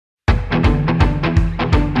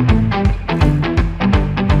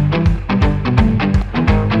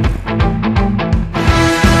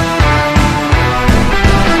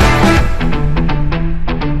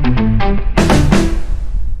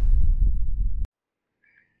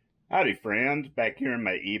Howdy friends, back here in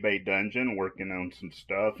my eBay dungeon working on some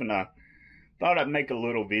stuff, and I thought I'd make a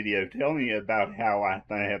little video telling you about how I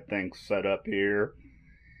have things set up here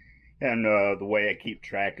and the way I keep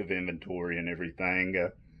track of inventory and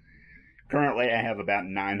everything. Currently I have about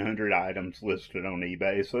 900 items listed on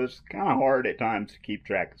eBay, so it's kind of hard at times to keep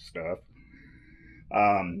track of stuff.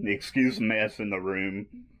 Excuse the mess in the room.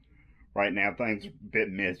 Right now things are a bit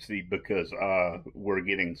messy because we're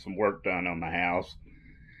getting some work done on the house.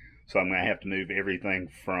 So I'm going to have to move everything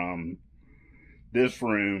from this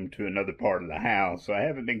room to another part of the house. So I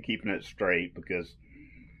haven't been keeping it straight because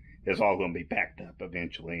it's all going to be packed up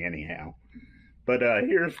eventually anyhow. But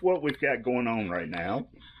here's what we've got going on right now.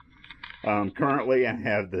 Currently I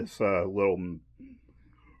have this little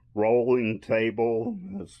rolling table.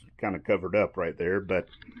 It's kind of covered up right there. But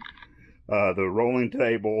the rolling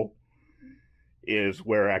table is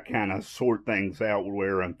where I kind of sort things out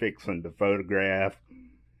where I'm fixing to photograph.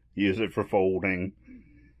 Use it for folding.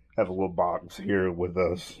 Have a little box here with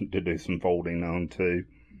us to do some folding on too.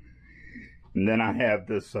 And then I have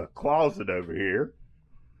this closet over here.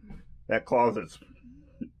 That closet's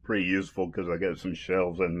pretty useful because I got some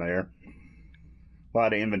shelves in there. A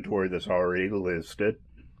lot of inventory that's already listed.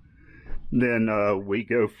 Then we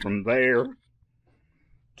go from there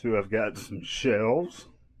to I've got some shelves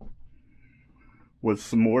with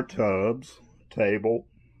some more tubs, table.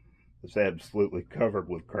 It's absolutely covered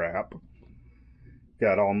with crap.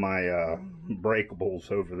 Got all my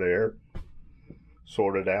breakables over there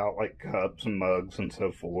sorted out, like cups and mugs and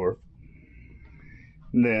so forth.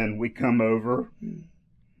 And then we come over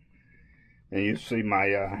and you see my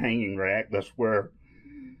hanging rack. That's where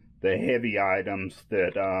the heavy items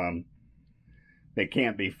that they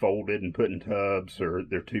can't be folded and put in tubs or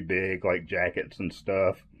they're too big, like jackets and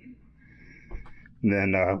stuff. And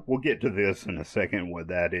then we'll get to this in a second, what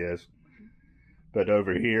that is. But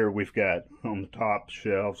over here, we've got on the top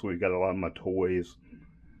shelves, we've got a lot of my toys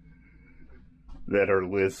that are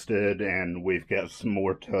listed, and we've got some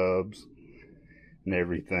more tubs and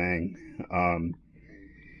everything.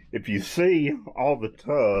 If you see, all the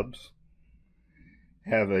tubs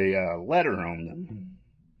have a letter on them.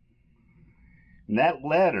 And that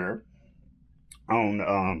letter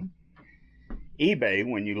on eBay,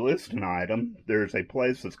 when you list an item, there's a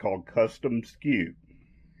place that's called Custom SKU.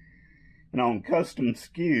 And on Custom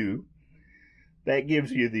SKU, that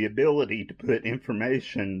gives you the ability to put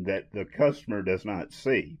information that the customer does not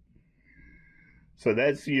see. So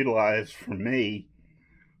that's utilized for me.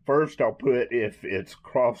 First, I'll put if it's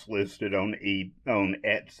cross-listed on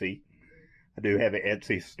Etsy. I do have an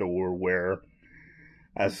Etsy store where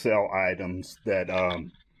I sell items that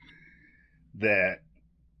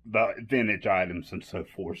the vintage items and so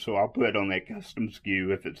forth. So I'll put on that Custom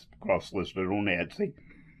SKU if it's cross-listed on Etsy.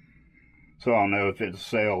 So I'll know if it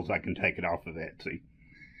sells, I can take it off of Etsy.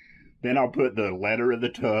 Then I'll put the letter of the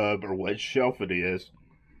tub or what shelf it is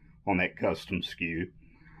on that Custom SKU.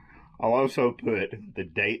 I'll also put the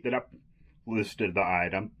date that I listed the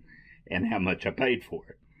item and how much I paid for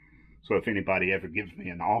it. So if anybody ever gives me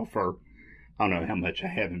an offer, I'll know how much I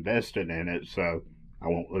have invested in it, so I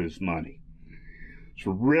won't lose money. It's a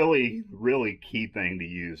really, really key thing to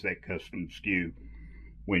use, that Custom SKU,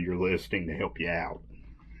 when you're listing to help you out.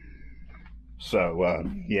 So,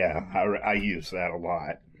 yeah, I use that a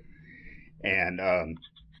lot. And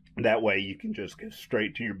that way you can just go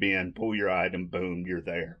straight to your bin, pull your item, boom, you're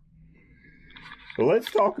there. So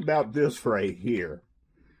let's talk about this right here.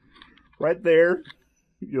 Right there,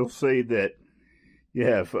 you'll see that you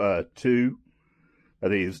have two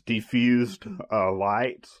of these diffused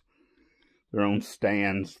lights. They're on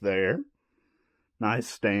stands there. Nice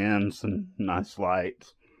stands and nice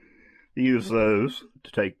lights. Use those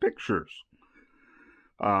to take pictures.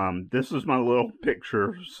 This is my little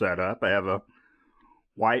picture setup. I have a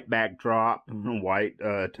white backdrop and a white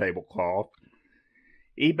tablecloth.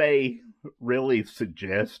 eBay really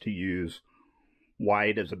suggests to use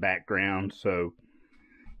white as a background, so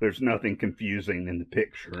there's nothing confusing in the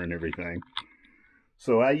picture and everything.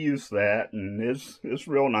 So I use that, and it's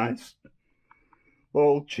real nice.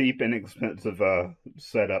 Little cheap, inexpensive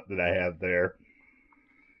setup that I have there.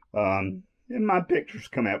 And my pictures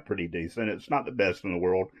come out pretty decent. It's not the best in the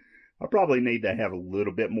world. I probably need to have a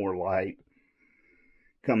little bit more light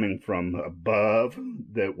coming from above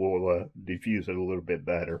that will diffuse it a little bit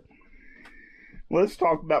better. Let's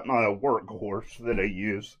talk about my workhorse that I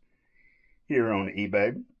use here on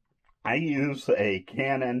eBay. I use a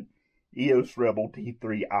Canon EOS Rebel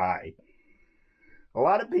T3i. A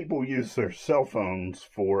lot of people use their cell phones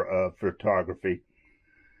for photography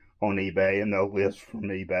on eBay, and they'll list from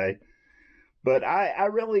eBay. But I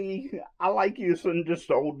like using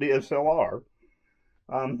just old DSLR.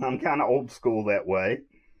 I'm kind of old school that way,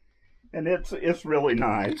 and it's really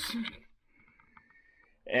nice,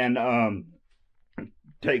 and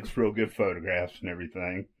takes real good photographs and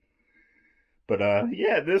everything. But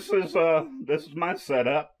yeah, this is my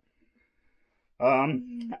setup.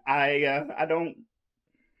 I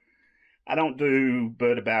don't do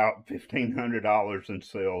but about $1,500 in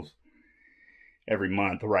sales every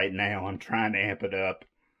month right now. I'm trying to amp it up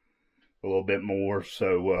a little bit more,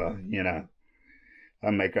 so I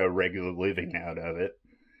make a regular living out of it.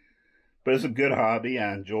 But it's a good hobby.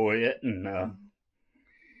 I enjoy it, and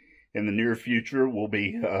in the near future, we'll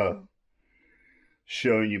be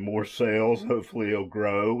showing you more sales. Hopefully, it'll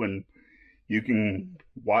grow, and you can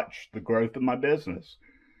watch the growth of my business.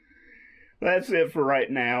 That's it for right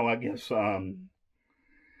now. I guess I'm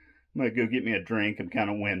gonna go get me a drink. I'm kind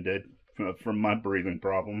of winded from my breathing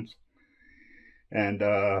problems, and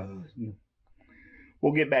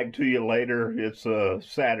we'll get back to you later. It's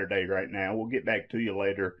Saturday right now. We'll get back to you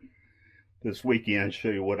later this weekend, show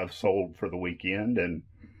you what I've sold for the weekend, and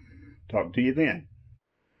talk to you then.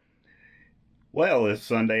 Well, it's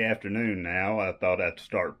Sunday afternoon now. I thought I'd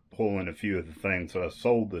start pulling a few of the things that I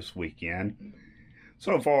sold this weekend.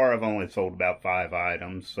 So far, I've only sold about 5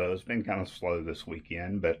 items, so it's been kind of slow this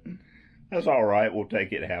weekend, but that's all right. We'll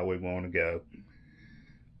take it how we want to go.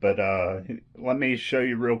 But let me show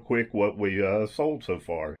you real quick what we sold so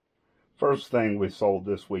far. First thing we sold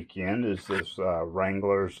this weekend is this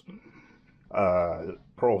Wrangler's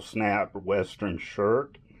Pearl Snap Western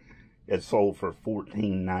shirt. It sold for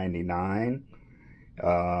 $14.99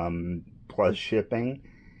 plus shipping.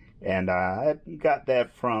 And I got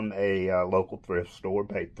that from a local thrift store,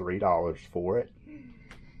 paid $3 for it.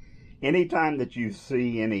 Anytime that you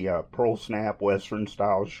see any Pearl Snap Western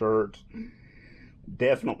style shirts,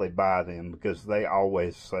 definitely buy them because they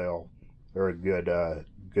always sell. They're a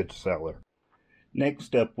good seller.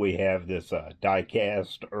 Next up, we have this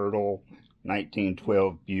die-cast Ertl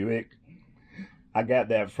 1912 Buick. I got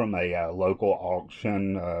that from a local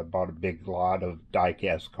auction, bought a big lot of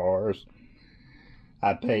die-cast cars.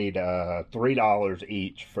 I paid $3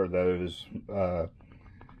 each for those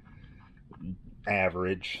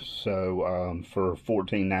average, so for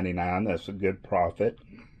 $14.99, that's a good profit.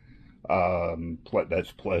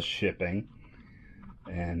 That's plus shipping,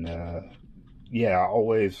 and yeah,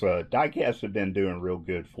 always die-casts have been doing real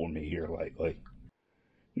good for me here lately.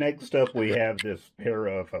 Next up, we have this pair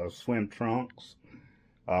of swim trunks.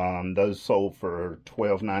 Those sold for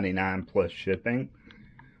 $12.99 plus shipping.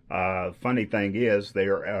 Funny thing is,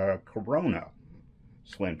 they're Corona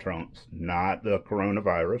swim trunks, not the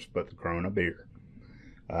coronavirus, but the Corona beer.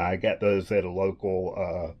 I got those at a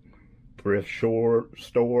local thrift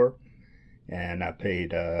store, and I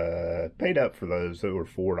paid up for those. They were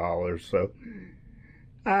 $4, so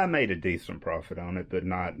I made a decent profit on it, but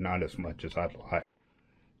not as much as I'd like.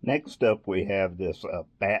 Next up, we have this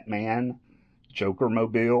Batman Joker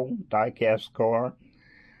Mobile die-cast car.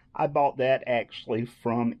 I bought that actually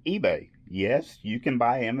from eBay. Yes, you can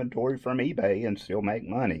buy inventory from eBay and still make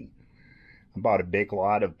money. I bought a big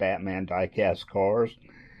lot of Batman die-cast cars.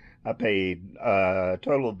 I paid a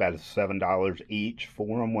total of about $7 each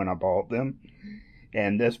for them when I bought them.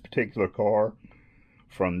 And this particular car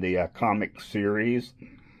from the comic series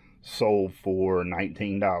sold for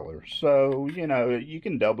 $19. So, you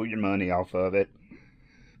can double your money off of it.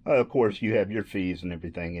 Of course, you have your fees and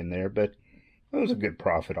everything in there, but it was a good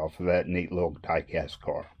profit off of that neat little die-cast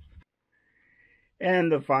car.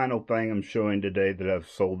 And the final thing I'm showing today that I've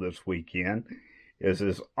sold this weekend is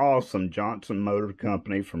this awesome Johnson Motor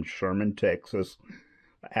Company from Sherman, Texas,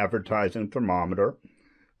 advertising thermometer.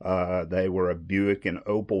 They were a Buick and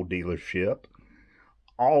Opel dealership.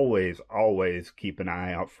 Always keep an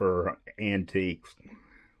eye out for antiques.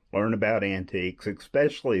 Learn about antiques,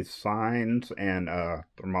 especially signs and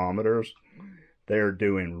thermometers. They're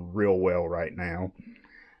doing real well right now.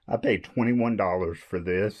 I paid $21 for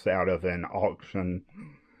this out of an auction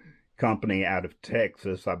company out of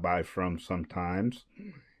Texas I buy from sometimes.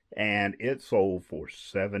 And it sold for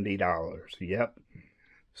 $70. Yep,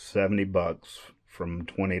 $70 from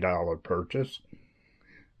 $20 purchase.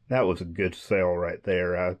 That was a good sale right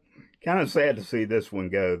there. Kind of sad to see this one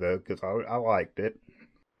go, though, because I liked it.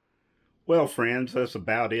 Well, friends, that's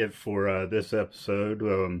about it for this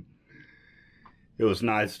episode. It was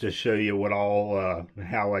nice to show you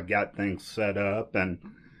how I got things set up and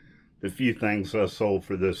the few things I sold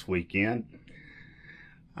for this weekend.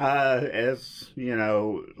 As you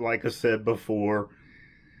know, like I said before,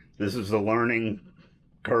 this is a learning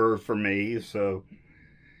curve for me, so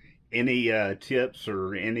any tips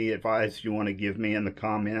or any advice you want to give me in the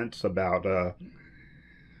comments about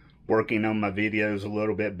working on my videos a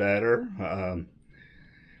little bit better.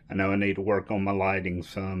 I know I need to work on my lighting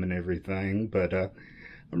some and everything, but I'm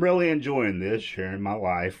really enjoying this, sharing my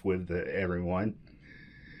life with everyone.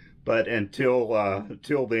 But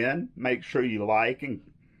until then, make sure you like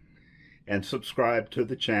and subscribe to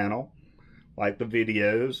the channel, like the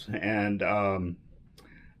videos, and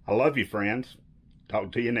I love you, friends.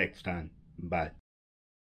 Talk to you next time. Bye.